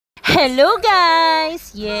Hello guys!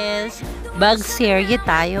 Yes, bag serye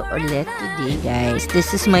tayo ulit today guys. This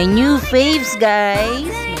is my new faves guys.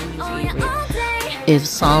 My new favorite. If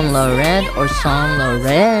Saint Laurent or Saint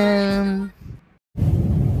Laurent.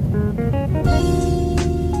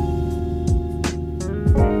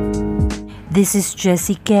 This is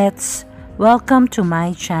Jessie Quetz. Welcome to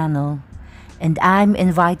my channel. And I'm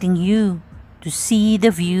inviting you to see the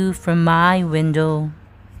view from my window.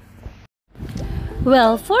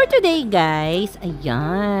 Well, for today guys,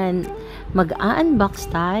 ayan,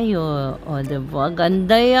 mag-unbox tayo. O, diba?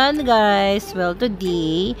 Ganda yan guys. Well,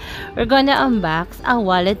 today, we're gonna unbox a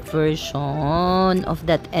wallet version of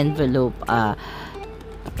that envelope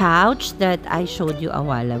pouch that I showed you a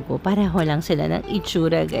while ago. Pareho lang sila ng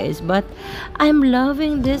itsura guys. But, I'm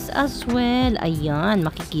loving this as well. Ayan,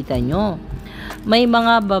 makikita nyo. May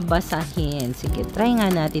mga babasahin. Sige, try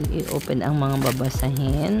nga natin i-open ang mga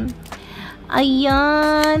babasahin.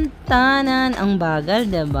 Ayan, tanan, ang bagal,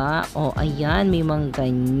 diba? O, ayan, may mga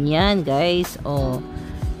ganyan, guys. O,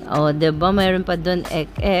 diba, mayroon pa doon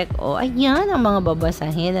ek-ek. O, ayan, ang mga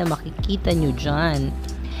babasahin na makikita nyo dyan.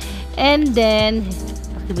 And then,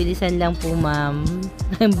 pakibilisan lang po, ma'am.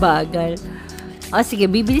 Ang bagal. O,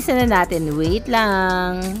 sige, bibilisan na natin. Wait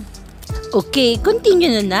lang. Okay, continue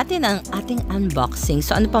na natin ang ating unboxing.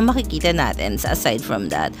 So, ano pa makikita natin aside from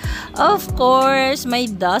that? Of course, may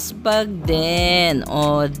dust bag din.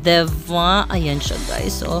 O, diba? Ayan siya,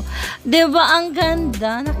 guys. O, diba? Ang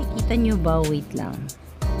ganda. Nakikita nyo ba? Wait lang.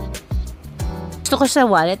 Gusto ko sa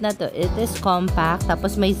wallet na to. It is compact.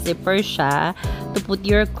 Tapos, may zipper siya to put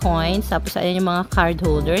your coins. Tapos, ayan yung mga card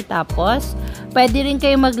holder. Tapos, pwede rin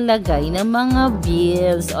kayo maglagay ng mga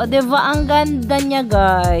bills. O, diba? Ang ganda niya,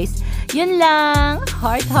 guys. Yun lang.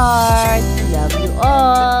 Heart, heart. Love you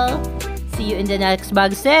all. See you in the next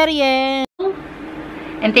bag serye.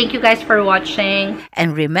 And thank you guys for watching.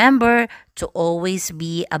 And remember to always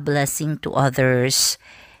be a blessing to others.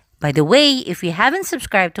 By the way, if you haven't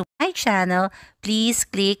subscribed to my channel, please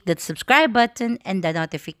click that subscribe button and the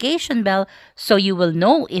notification bell so you will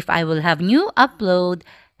know if I will have new upload.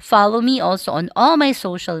 Follow me also on all my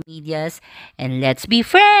social medias and let's be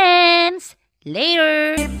friends.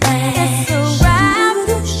 Later.